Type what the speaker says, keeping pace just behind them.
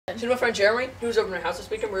So my friend Jeremy, he was over at my house this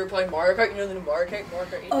weekend. We were playing Mario Kart. You know the new Mario Kart?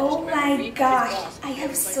 Oh my gosh, I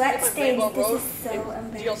have sweat stains. This is so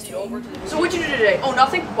embarrassing. So what'd you do today? Oh,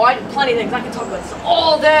 nothing? Why? Plenty of things. I can talk about this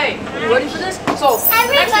all day. Are you ready for this? So,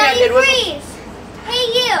 the next thing I did was... freeze! Hey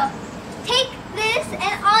you! Take this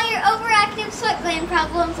and all your overactive sweat gland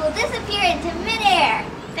problems will disappear into midair.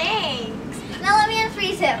 Thanks. Now let me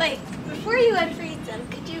unfreeze him. Wait, before you unfreeze him,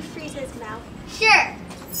 could you freeze his mouth? Sure.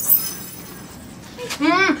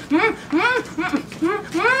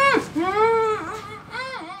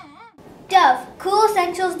 Dove Cool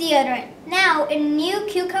Essentials Deodorant. Now in new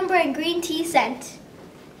cucumber and green tea scent.